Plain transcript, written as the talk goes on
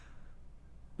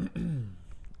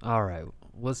All right,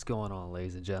 what's going on,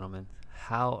 ladies and gentlemen?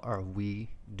 How are we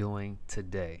doing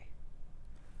today?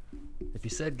 If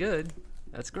you said good,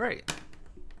 that's great.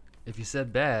 If you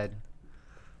said bad,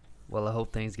 well, I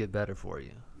hope things get better for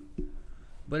you.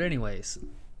 But, anyways,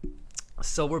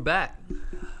 so we're back.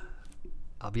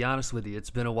 I'll be honest with you,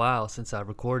 it's been a while since I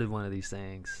recorded one of these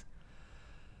things.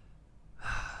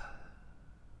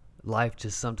 Life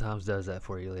just sometimes does that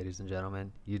for you, ladies and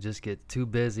gentlemen. You just get too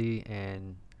busy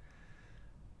and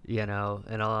in all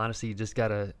honesty,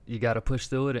 you gotta push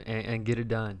through it and get it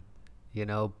done.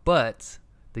 But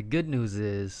the good news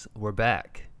is we're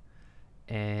back,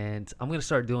 and I'm gonna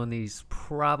start doing these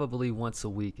probably once a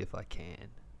week if I can.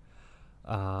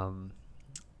 Um,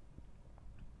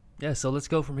 yeah, so let's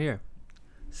go from here.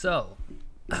 So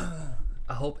I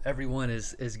hope everyone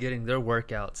is getting their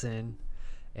workouts in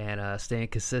and staying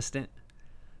consistent.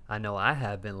 I know I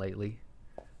have been lately.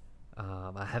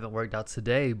 I haven't worked out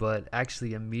today, but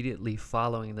actually, immediately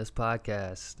following this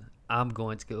podcast, I'm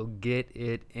going to go get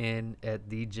it in at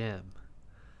the gym.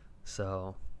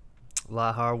 So, a lot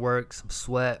of hard work, some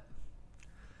sweat.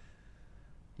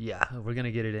 Yeah, we're going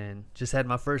to get it in. Just had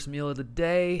my first meal of the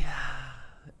day.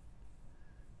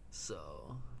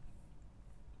 So,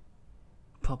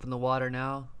 pumping the water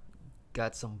now.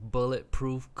 Got some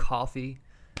bulletproof coffee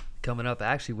coming up. I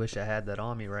actually wish I had that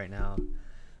on me right now,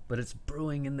 but it's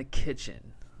brewing in the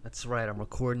kitchen. That's right, I'm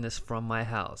recording this from my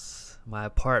house, my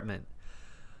apartment,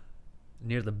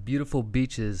 near the beautiful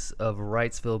beaches of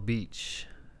Wrightsville Beach,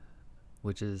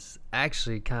 which is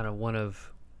actually kind of one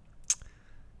of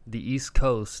the East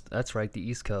Coast. That's right, the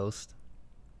East Coast.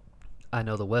 I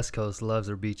know the West Coast loves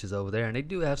their beaches over there, and they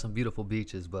do have some beautiful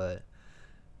beaches, but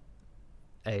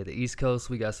hey, the East Coast,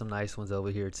 we got some nice ones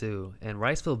over here too. And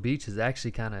Wrightsville Beach is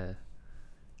actually kind of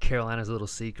Carolina's little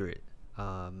secret.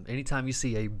 Anytime you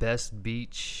see a best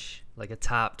beach, like a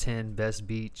top 10 best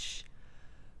beach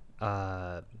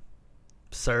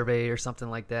survey or something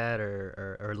like that,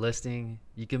 or listing,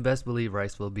 you can best believe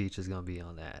Wrightsville Beach is going to be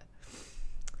on that.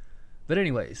 But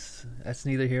anyways, that's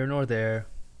neither here nor there.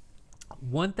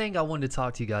 One thing I wanted to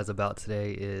talk to you guys about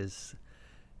today is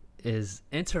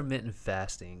intermittent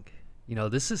fasting.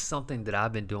 This is something that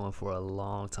I've been doing for a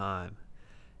long time,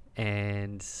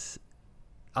 and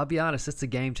I'll be honest, it's a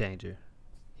game changer.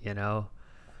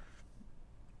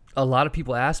 A lot of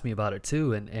people ask me about it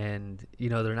too, and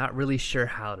they're not really sure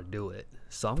how to do it.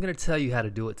 So I'm going to tell you how to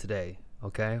do it today,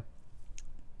 okay?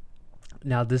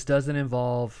 Now, this doesn't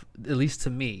involve, at least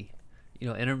to me,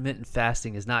 intermittent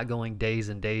fasting is not going days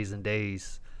and days and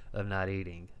days of not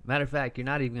eating. Matter of fact, you're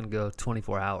not even going to go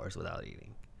 24 hours without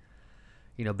eating.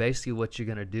 Basically what you're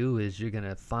going to do is you're going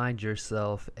to find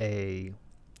yourself an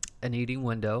eating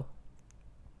window.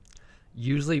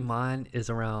 Usually mine is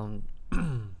around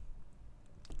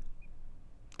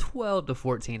 12 to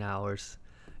 14 hours.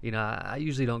 I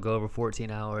usually don't go over 14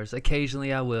 hours.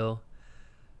 Occasionally I will.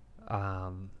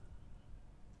 But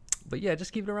yeah,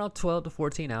 just keep it around 12 to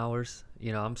 14 hours.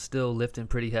 I'm still lifting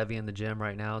pretty heavy in the gym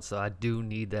right now, so I do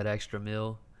need that extra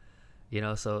meal.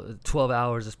 So 12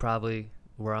 hours is probably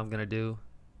where I'm going to do.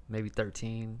 Maybe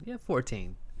 13. Yeah,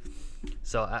 14.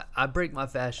 So I break my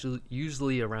fast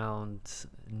usually around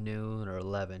noon or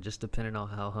 11, just depending on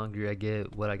how hungry I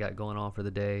get, what I got going on for the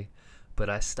day. But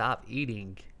I stop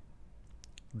eating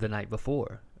the night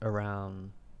before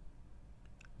around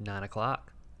 9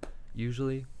 o'clock,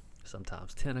 usually.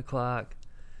 Sometimes 10 o'clock.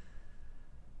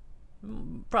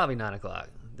 Probably 9 o'clock.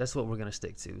 That's what we're going to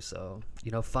stick to. So,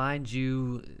 find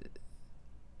you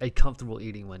a comfortable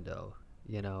eating window.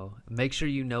 Make sure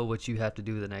you know what you have to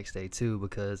do the next day too,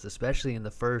 because especially in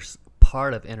the first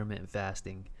part of intermittent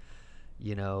fasting,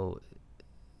 it's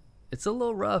a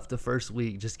little rough the first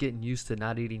week, just getting used to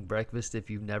not eating breakfast if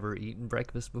you've never eaten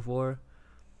breakfast before.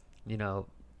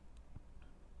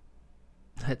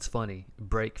 It's funny.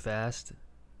 Break fast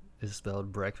is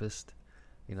spelled breakfast.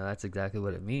 That's exactly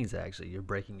what it means, actually. You're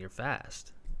breaking your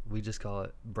fast. We just call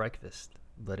it breakfast.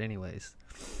 But anyways,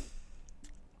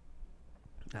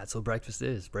 that's what breakfast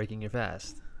is, breaking your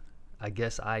fast. I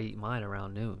guess I eat mine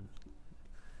around noon.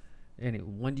 Anyway,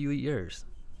 when do you eat yours?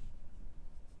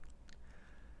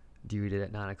 Do you eat it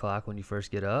at 9 o'clock when you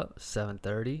first get up?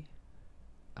 7:30?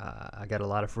 I got a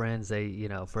lot of friends, they,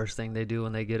 first thing they do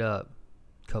when they get up,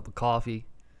 cup of coffee,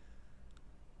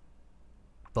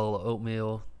 bowl of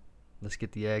oatmeal, let's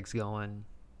get the eggs going,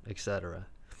 etc.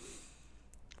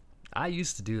 I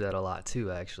used to do that a lot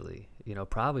too, actually.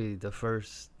 Probably the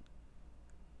first,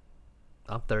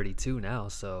 I'm 32 now,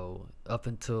 so up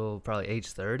until probably age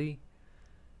 30,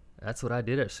 that's what I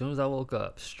did as soon as I woke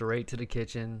up. Straight to the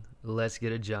kitchen, let's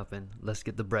get it jumping, let's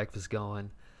get the breakfast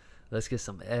going, Let's get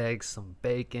some eggs, some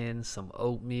bacon, some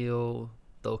oatmeal,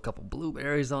 throw a couple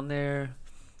blueberries on there,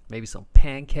 maybe some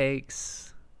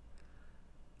pancakes.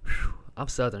 Whew. I'm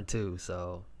Southern too,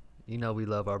 so you know we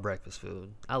love our breakfast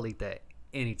food. I'll eat that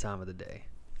any time of the day.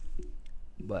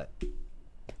 But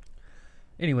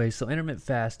anyway, so intermittent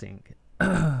fasting.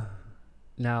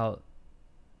 Now,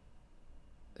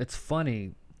 it's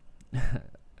funny.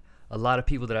 A lot of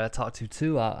people that I talk to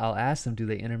too, I'll ask them, do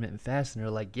they intermittent fast? And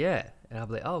they're like, yeah. And I'll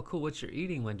be like, oh, cool. What's your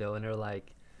eating window? And they're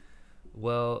like,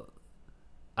 well,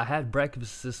 I had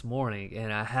breakfast this morning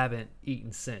and I haven't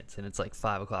eaten since. And it's like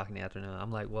 5 o'clock in the afternoon.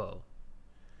 I'm like, whoa,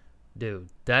 dude,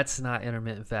 that's not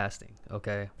intermittent fasting.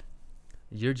 Okay.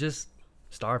 You're just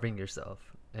starving yourself.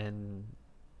 And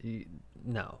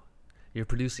no, you're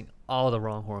producing all the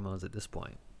wrong hormones at this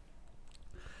point.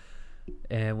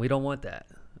 And we don't want that.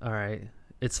 All right.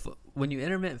 When you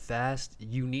intermittent fast,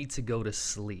 you need to go to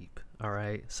sleep, all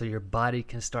right? So your body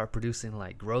can start producing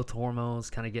like growth hormones,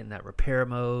 kind of get in that repair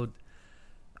mode.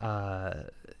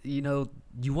 You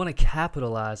want to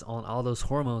capitalize on all those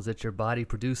hormones that your body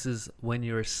produces when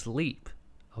you're asleep,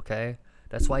 okay?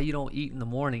 That's why you don't eat in the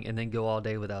morning and then go all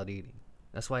day without eating.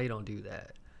 That's why you don't do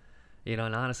that. And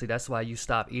honestly, that's why you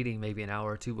stop eating maybe an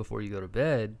hour or two before you go to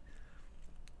bed,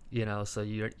 so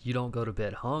you don't go to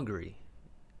bed hungry.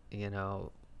 You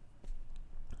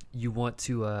want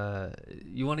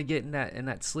to get in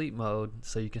that sleep mode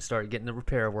so you can start getting the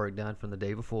repair work done from the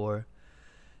day before.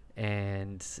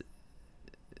 And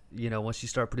once you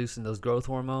start producing those growth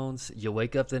hormones, you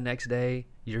wake up the next day,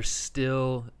 you're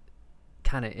still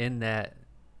kind of in that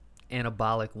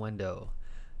anabolic window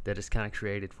that is kind of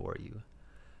created for you.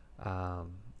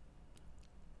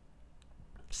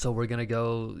 So we're going to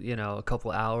go, a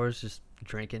couple hours just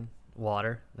drinking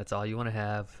water. That's all you want to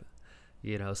have.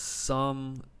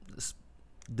 Some,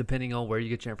 depending on where you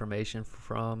get your information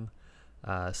from,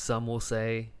 some will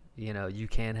say, you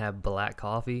can have black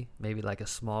coffee, maybe like a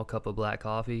small cup of black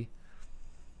coffee.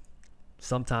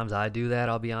 Sometimes I do that,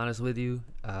 I'll be honest with you.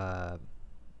 I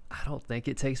don't think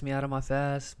it takes me out of my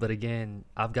fast, but again,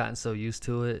 I've gotten so used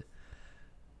to it,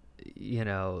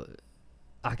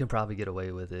 I can probably get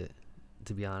away with it,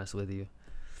 to be honest with you.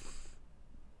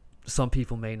 Some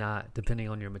people may not, depending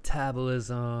on your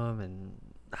metabolism and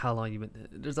how long you've been.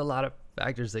 There's a lot of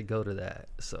factors that go to that.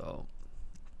 So,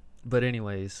 but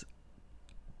anyways,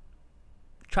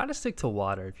 try to stick to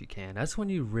water if you can. That's when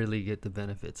you really get the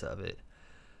benefits of it.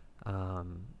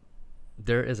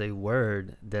 There is a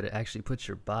word that it actually puts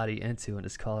your body into, and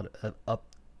it's called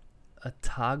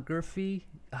autophagy.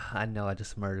 I know I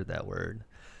just murdered that word,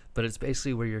 but it's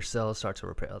basically where your cells start to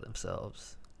repair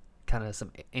themselves. Kind of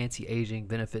some anti-aging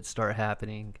benefits start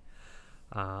happening.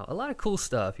 A lot of cool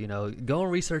stuff, go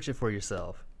and research it for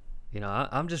yourself.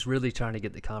 I'm just really trying to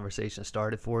get the conversation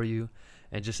started for you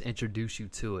and just introduce you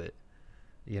to it.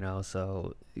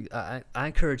 So I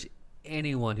encourage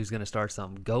anyone who's going to start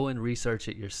something, go and research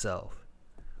it yourself.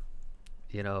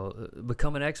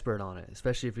 Become an expert on it,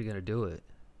 especially if you're going to do it.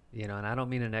 And I don't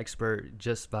mean an expert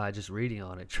just by just reading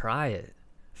on it. Try it,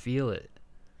 feel it.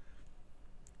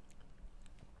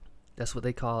 That's what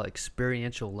they call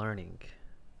experiential learning,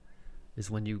 is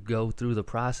when you go through the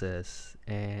process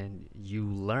and you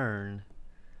learn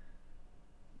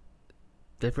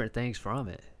different things from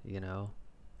it,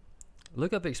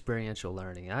 Look up experiential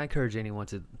learning. I encourage anyone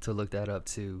to look that up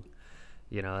too.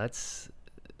 It's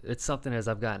something as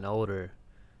I've gotten older,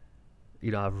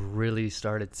 I've really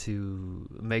started to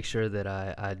make sure that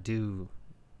I do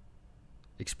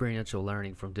experiential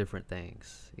learning from different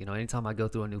things. Anytime I go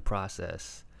through a new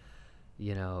process,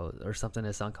 or something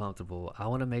that's uncomfortable, I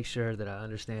want to make sure that I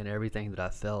understand everything that I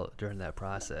felt during that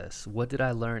process. What did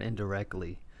I learn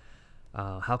indirectly?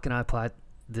 How can I apply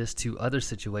this to other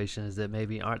situations that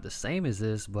maybe aren't the same as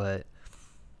this, but,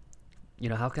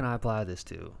 how can I apply this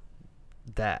to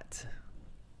that?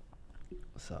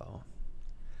 So,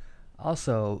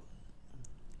 also,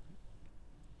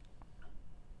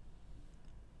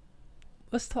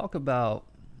 let's talk about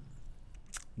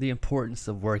the importance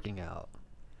of working out.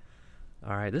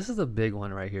 All right, this is a big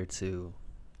one right here too.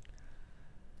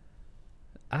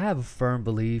 I have a firm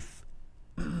belief,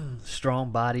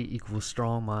 strong body equals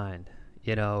strong mind.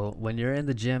 When you're in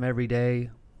the gym every day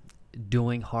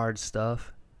doing hard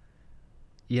stuff,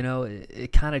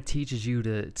 it kind of teaches you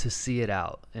to see it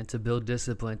out and to build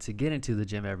discipline to get into the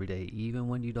gym every day, even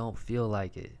when you don't feel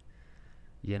like it.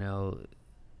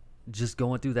 Just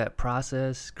going through that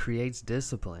process creates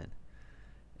discipline.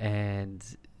 And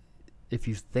if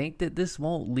you think that this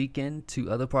won't leak into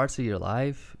other parts of your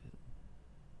life,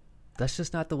 that's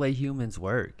just not the way humans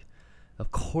work.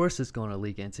 Of course it's going to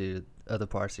leak into other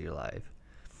parts of your life.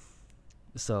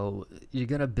 So you're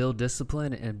going to build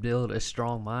discipline and build a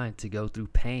strong mind to go through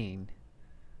pain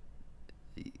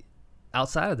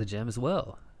outside of the gym as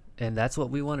well. And that's what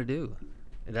we want to do.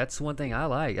 And that's one thing I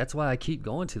like. That's why I keep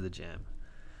going to the gym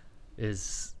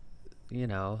is, you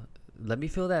know, let me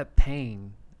feel that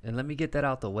pain and let me get that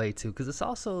out the way too. Because it's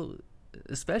also,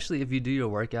 especially if you do your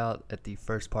workout at the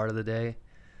first part of the day,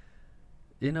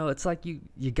 you know, it's like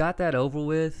you got that over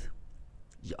with.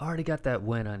 You already got that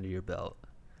win under your belt.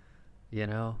 You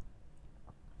know,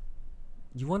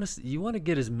 you want to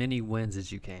get as many wins as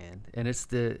you can, and it's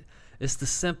the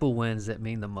simple wins that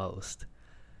mean the most.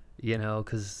 You know,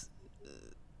 because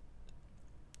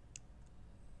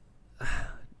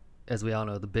as we all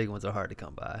know, the big ones are hard to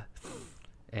come by.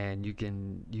 And you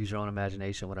can use your own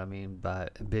imagination what I mean by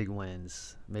big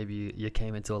wins. Maybe you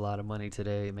came into a lot of money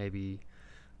today. Maybe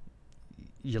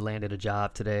you landed a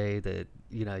job today that,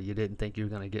 you know, you didn't think you were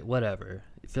going to get, whatever.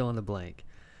 Fill in the blank.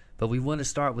 But we want to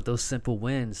start with those simple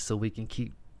wins so we can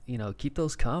keep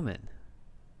those coming.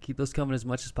 Keep those coming as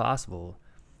much as possible.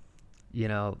 You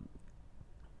know,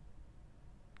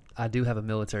 I do have a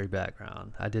military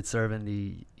background. I did serve in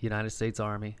the United States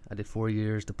Army. I did 4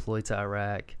 years, deployed to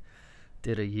Iraq.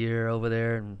 Did a year over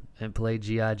there and played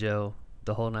G.I. Joe,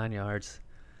 the whole 9 yards.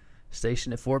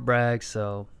 Stationed at Fort Bragg,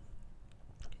 so,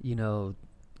 you know,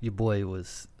 your boy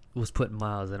was putting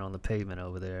miles in on the pavement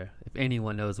over there. If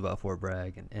anyone knows about Fort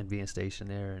Bragg and being stationed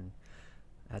there, and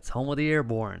that's home of the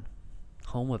airborne,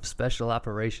 home of special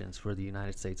operations for the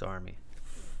United States Army.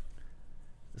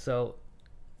 So,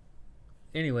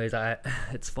 anyways,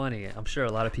 it's funny. I'm sure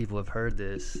a lot of people have heard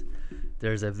this.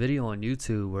 There's a video on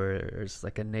YouTube where it's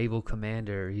like a naval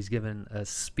commander. He's given a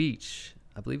speech.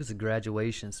 I believe it's a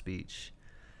graduation speech.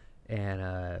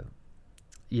 And,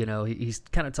 you know, he's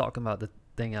kind of talking about the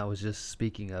thing I was just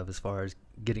speaking of as far as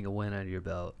getting a win under your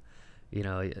belt. You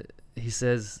know, he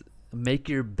says, make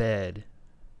your bed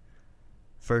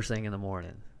first thing in the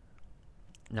morning.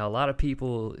 Now, a lot of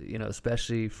people, you know,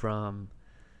 especially from,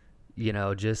 you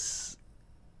know, just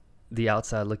the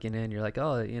outside looking in, you're like,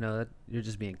 oh, you know, you're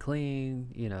just being clean,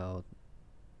 you know,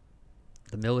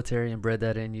 the military inbred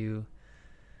that in you,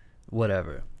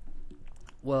 whatever.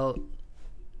 Well,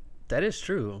 that is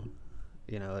true.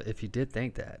 You know, if you did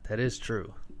think that, that is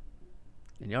true.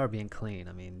 And you are being clean.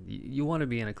 I mean, you want to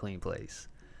be in a clean place.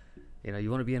 You know, you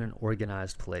want to be in an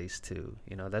organized place too.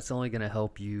 You know, that's only going to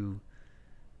help you.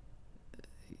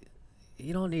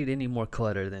 You don't need any more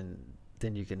clutter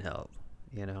than you can help,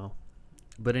 you know.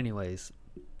 But anyways,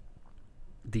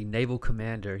 the naval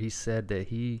commander, he said that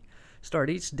he start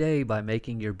each day by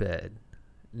making your bed.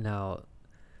 Now,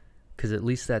 because at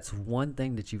least that's one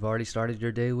thing that you've already started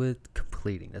your day with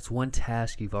completing. That's one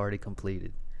task you've already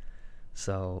completed.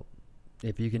 So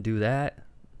if you can do that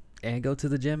and go to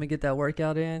the gym and get that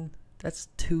workout in, that's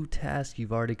 2 tasks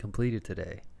you've already completed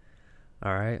today.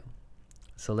 All right.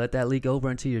 So let that leak over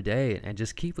into your day and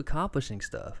just keep accomplishing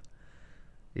stuff.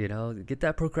 You know, get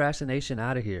that procrastination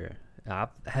out of here. I've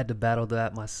had to battle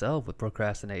that myself with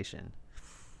procrastination.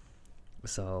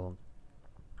 So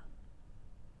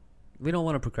we don't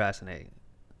want to procrastinate.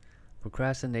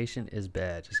 Procrastination is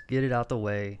bad. Just get it out the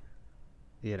way.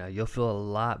 You know, you'll feel a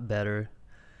lot better,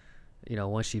 you know,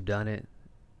 once you've done it.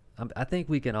 I think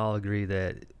we can all agree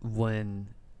that when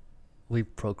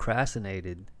we've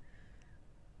procrastinated,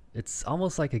 it's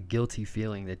almost like a guilty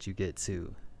feeling that you get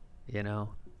too, you know?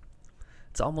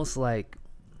 It's almost like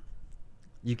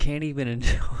you can't even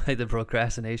enjoy the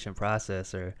procrastination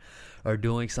process or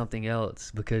doing something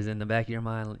else because in the back of your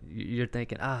mind, you're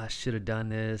thinking, I should have done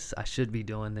this. I should be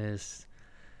doing this.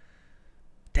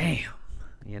 Damn,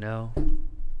 you know?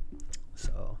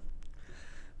 So,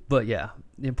 but yeah,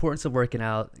 the importance of working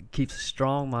out keeps a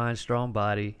strong mind, strong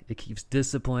body. It keeps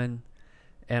discipline.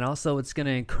 And also it's going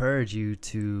to encourage you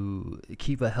to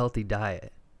keep a healthy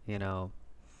diet, you know?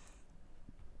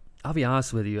 I'll be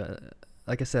honest with you.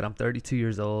 Like I said, I'm 32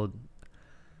 years old.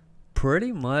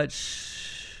 Pretty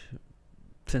much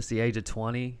since the age of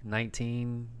 20,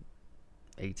 19,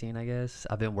 18, I guess.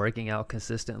 I've been working out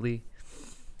consistently.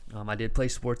 I did play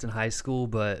sports in high school,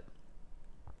 but,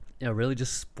 you know, really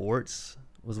just sports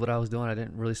was what I was doing. I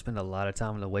didn't really spend a lot of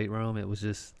time in the weight room. It was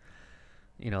just,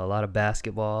 you know, a lot of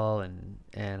basketball. And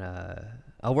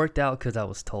I worked out because I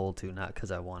was told to, not because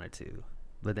I wanted to.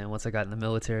 But then once I got in the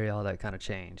military, all that kind of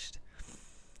changed.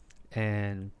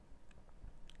 And,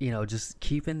 you know, just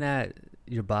keeping that,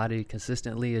 your body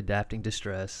consistently adapting to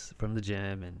stress from the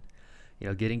gym and, you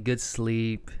know, getting good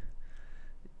sleep,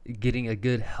 getting a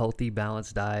good, healthy,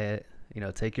 balanced diet. You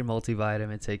know, take your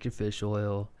multivitamin, take your fish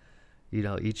oil, you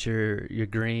know, eat your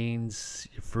greens,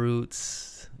 your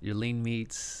fruits, your lean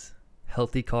meats,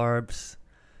 healthy carbs,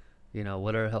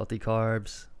 What are healthy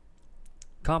carbs?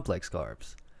 Complex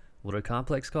carbs. What are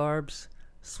complex carbs?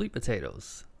 Sweet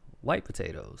potatoes, white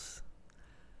potatoes,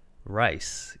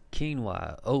 rice,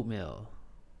 quinoa, oatmeal,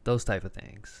 those type of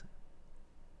things.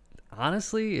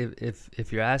 Honestly,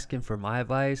 if you're asking for my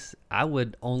advice, I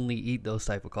would only eat those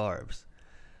type of carbs.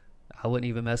 I wouldn't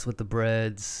even mess with the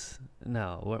breads.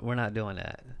 No, we're not doing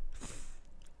that.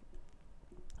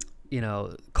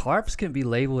 Carbs can be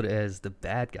labeled as the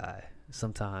bad guy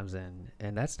sometimes, and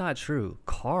that's not true.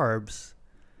 Carbs,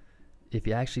 if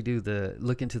you actually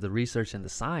look into the research and the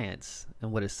science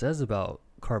and what it says about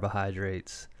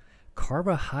carbohydrates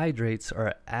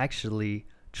are actually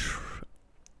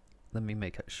let me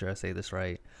make sure I say this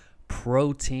right.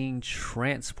 Protein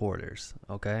transporters,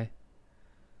 okay?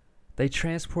 They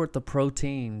transport the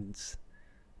proteins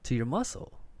to your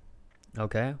muscle,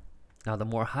 okay? Now, the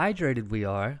more hydrated we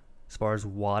are, as far as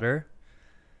water,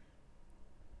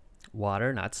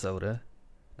 not soda,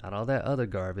 not all that other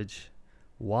garbage,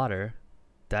 water,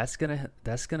 that's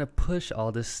gonna push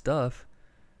all this stuff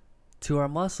to our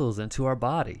muscles and to our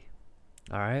body,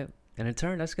 all right? And in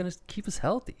turn, that's gonna keep us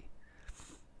healthy.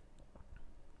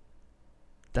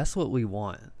 That's what we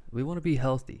want. We want to be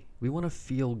healthy. We want to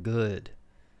feel good.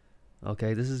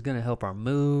 Okay, this is going to help our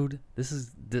mood.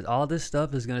 All this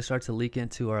stuff is going to start to leak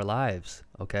into our lives,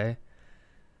 okay?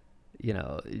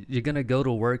 You're going to go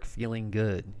to work feeling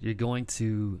good. You're going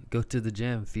to go to the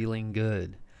gym feeling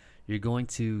good. You're going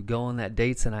to go on that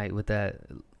date tonight with that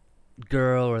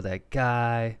girl or that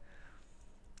guy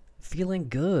feeling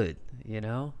good, We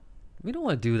don't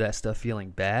want to do that stuff feeling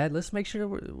bad. Let's make sure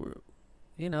we're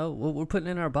what we're putting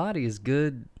in our body is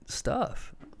good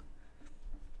stuff.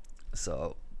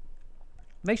 So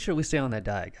make sure we stay on that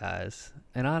diet, guys.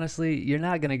 And honestly, you're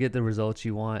not going to get the results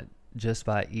you want just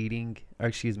by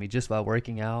just by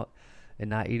working out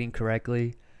and not eating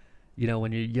correctly.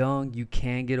 When you're young, you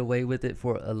can get away with it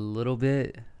for a little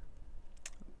bit.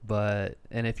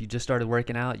 And if you just started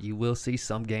working out, you will see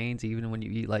some gains even when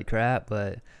you eat like crap,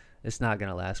 but it's not going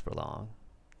to last for long.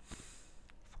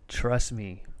 Trust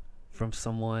me. From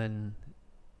someone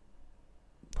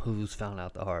who's found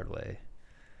out the hard way.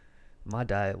 My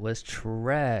diet was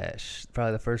trash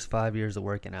probably the first 5 years of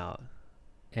working out,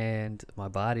 and my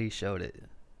body showed it.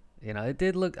 I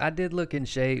did look in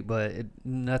shape, but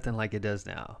nothing like it does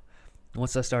now.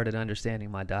 Once I started understanding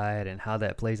my diet and how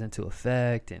that plays into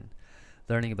effect, and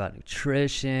learning about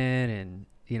nutrition, and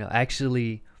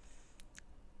actually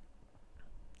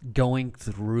going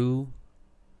through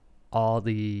all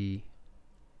the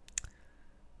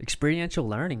experiential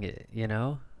learning it,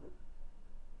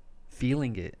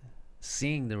 feeling it,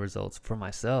 seeing the results for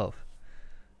myself.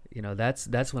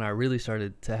 That's when I really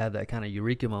started to have that kind of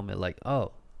eureka moment, like,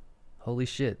 oh, holy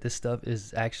shit, this stuff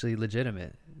is actually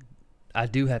legitimate. I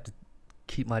do have to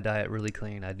keep my diet really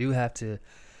clean. I do have to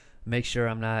make sure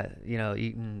I'm not,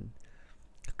 eating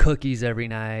cookies every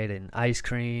night and ice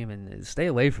cream, and stay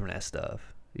away from that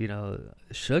stuff.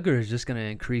 Sugar is just going to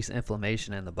increase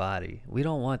inflammation in the body. We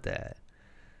don't want that.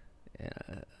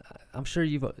 I'm sure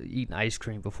you've eaten ice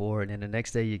cream before, and then the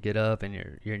next day you get up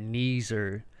and your knees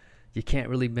you can't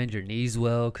really bend your knees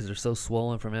well because they're so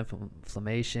swollen from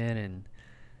inflammation, and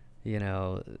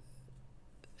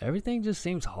everything just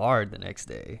seems hard the next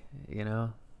day.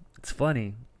 It's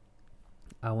funny.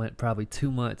 I went probably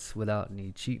 2 months without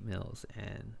any cheat meals,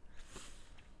 and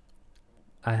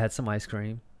I had some ice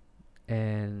cream,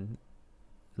 and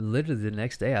literally the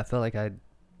next day I felt like I'd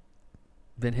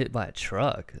been hit by a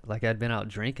truck, like I'd been out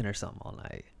drinking or something all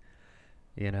night.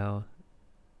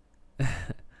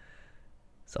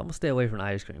 So I'm gonna stay away from the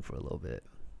ice cream for a little bit,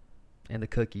 and the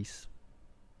cookies,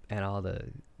 and all the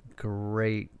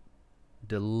great,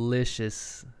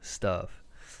 delicious stuff.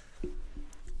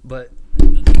 But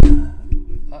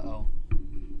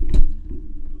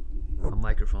my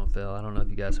microphone fell. I don't know if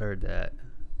you guys heard that.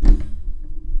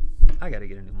 I gotta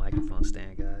get a new microphone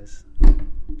stand, guys.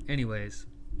 Anyways,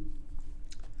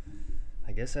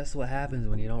 I guess that's what happens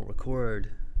when you don't record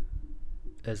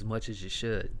as much as you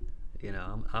should.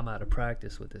 I'm out of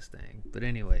practice with this thing. But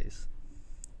anyways,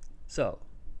 so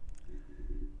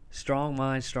strong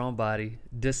mind, strong body,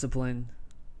 discipline.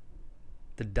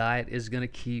 The diet is going to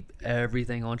keep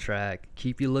everything on track,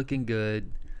 keep you looking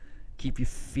good, keep you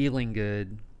feeling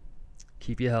good,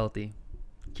 keep you healthy,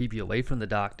 keep you away from the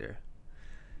doctor.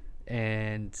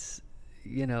 And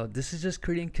this is just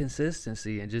creating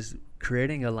consistency and just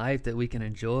creating a life that we can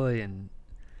enjoy and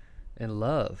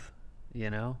love.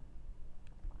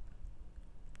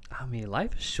 I mean,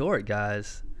 life is short,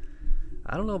 guys.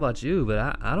 I don't know about you, but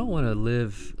I don't want to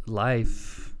live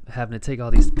life having to take all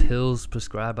these pills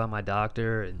prescribed by my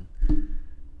doctor and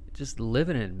just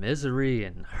living in misery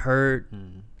and hurt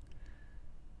and,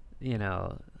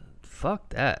 fuck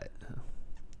that.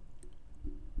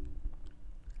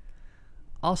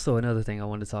 Also, another thing I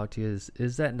want to talk to you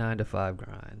is that 9 to 5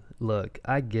 grind. Look,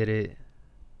 I get it.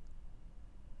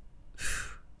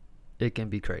 It can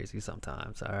be crazy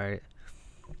sometimes, all right?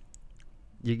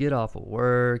 You get off of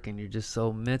work and you're just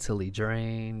so mentally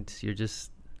drained.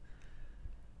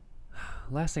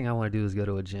 Last thing I want to do is go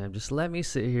to a gym. Just let me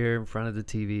sit here in front of the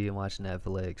TV and watch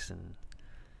Netflix and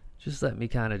just let me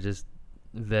kind of just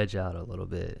veg out a little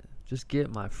bit. Just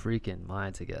get my freaking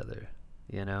mind together,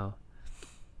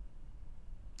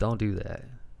 Don't do that.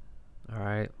 All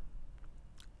right.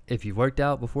 If you worked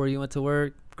out before you went to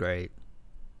work, great.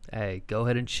 Hey, go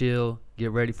ahead and chill.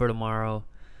 Get ready for tomorrow.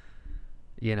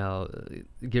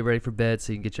 Get ready for bed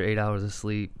so you can get your 8 hours of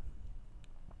sleep.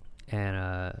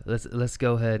 And let's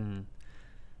go ahead and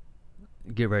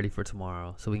get ready for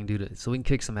tomorrow so we can do this. So we can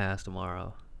kick some ass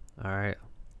tomorrow. All right.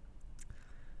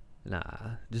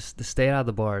 Nah, just stay out of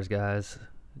the bars, guys.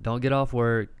 Don't get off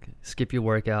work. Skip your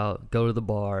workout. Go to the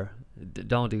bar.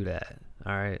 Don't do that,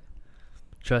 all right?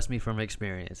 Trust me from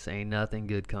experience. Ain't nothing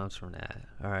good comes from that,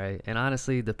 all right? And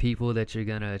honestly, the people that you're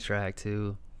going to attract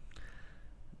to,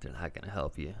 they're not going to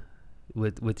help you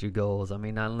with your goals. I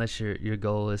mean, not unless your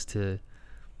goal is to,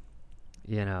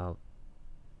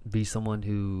 be someone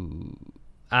who,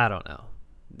 I don't know.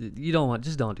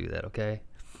 Just don't do that, okay?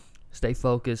 Stay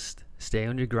focused. Stay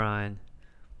on your grind.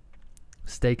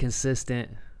 Stay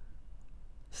consistent.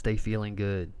 Stay feeling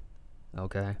good,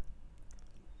 okay?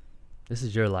 This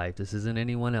is your life. This isn't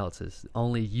anyone else's.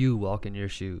 Only you walk in your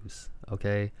shoes,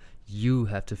 okay? You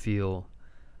have to feel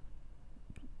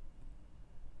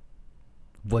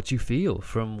what you feel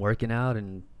from working out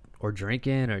or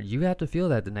drinking, or you have to feel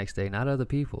that the next day, not other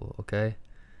people, okay?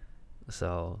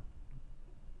 So,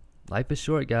 life is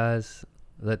short, guys.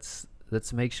 Let's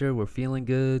make sure we're feeling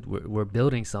good. We're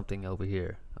building something over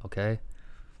here, okay?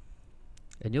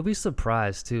 And you'll be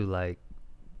surprised too, like,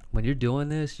 when you're doing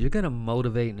this, you're going to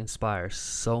motivate and inspire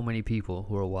so many people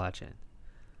who are watching.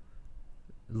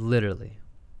 Literally.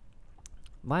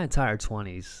 My entire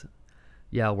 20s,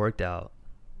 yeah, I worked out.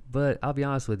 But I'll be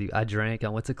honest with you, I drank, I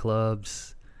went to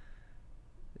clubs,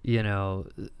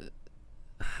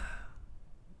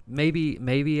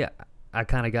 maybe I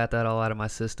kind of got that all out of my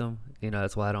system.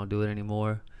 That's why I don't do it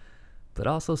anymore. But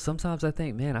also sometimes I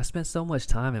think, man, I spent so much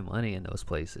time and money in those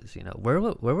places. Where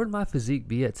would my physique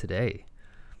be at today?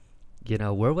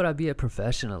 Where would I be at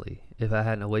professionally if I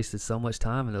hadn't wasted so much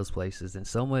time in those places and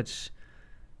so much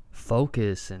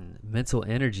focus and mental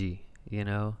energy,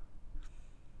 Yeah.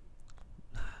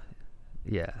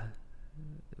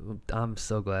 I'm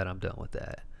so glad I'm done with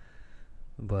that.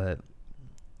 But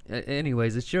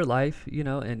anyways, it's your life,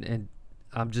 and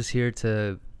I'm just here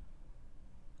to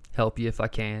help you if I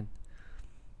can.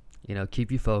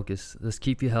 Keep you focused. Let's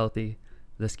keep you healthy.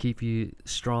 Let's keep you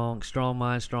strong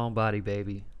mind, strong body,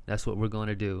 baby. That's what we're going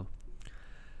to do.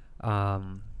 I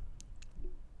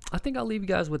think I'll leave you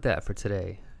guys with that for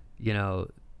today.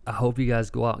 I hope you guys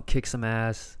go out and kick some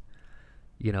ass.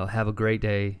 Have a great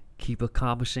day. Keep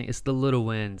accomplishing. It's the little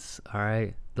wins, all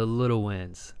right? The little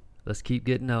wins. Let's keep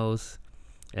getting those.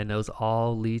 And those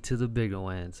all lead to the bigger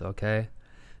wins, okay?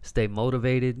 Stay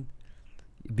motivated.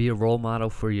 Be a role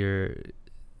model for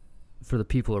the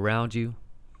people around you.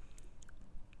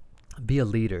 Be a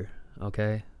leader,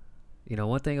 okay?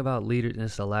 One thing about leader, and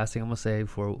this is the last thing I'm going to say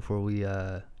before we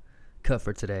cut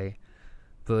for today,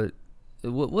 but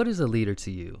what is a leader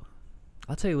to you?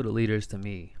 I'll tell you what a leader is to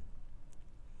me.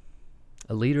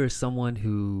 A leader is someone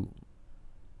who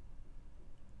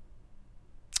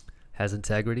has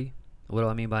integrity. What do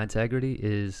I mean by integrity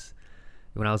is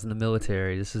when I was in the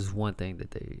military, this is one thing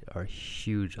that they are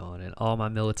huge on. And all my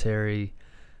military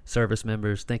service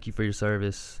members, thank you for your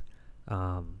service.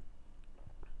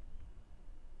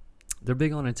 They're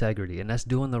big on integrity, and that's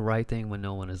doing the right thing when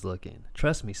no one is looking.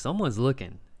 Trust me, someone's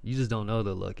looking. You just don't know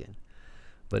they're looking.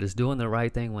 But it's doing the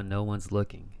right thing when no one's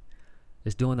looking.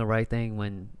 It's doing the right thing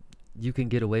when you can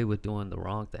get away with doing the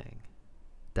wrong thing.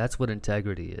 That's what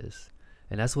integrity is.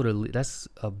 And that's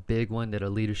a big one that a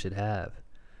leader should have.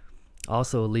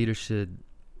 Also, a leader should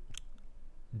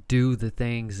do the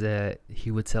things that he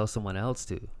would tell someone else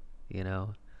to.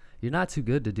 You're not too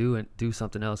good to do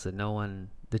something else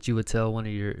that you would tell one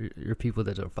of your people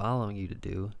that are following you to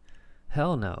do.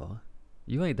 Hell no.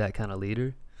 You ain't that kind of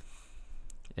leader.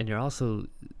 And you're also,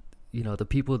 the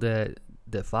people that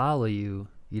follow you,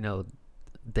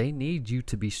 they need you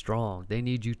to be strong. They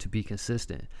need you to be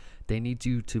consistent. They need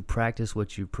you to practice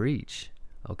what you preach,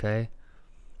 okay?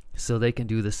 So they can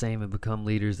do the same and become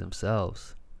leaders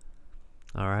themselves.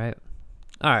 All right?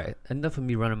 All right, enough of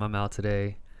me running my mouth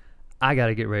today. I got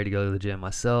to get ready to go to the gym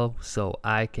myself so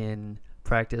I can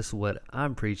practice what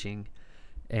I'm preaching.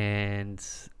 And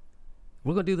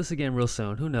we're going to do this again real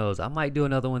soon. Who knows? I might do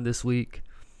another one this week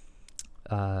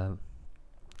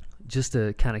just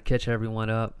to kind of catch everyone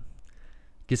up,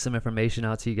 get some information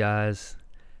out to you guys.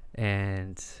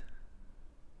 And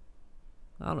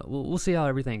I don't know. We'll see how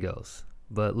everything goes.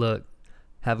 But look,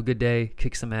 have a good day.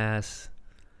 Kick some ass.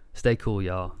 Stay cool,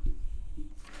 y'all.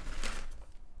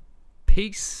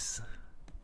 Peace.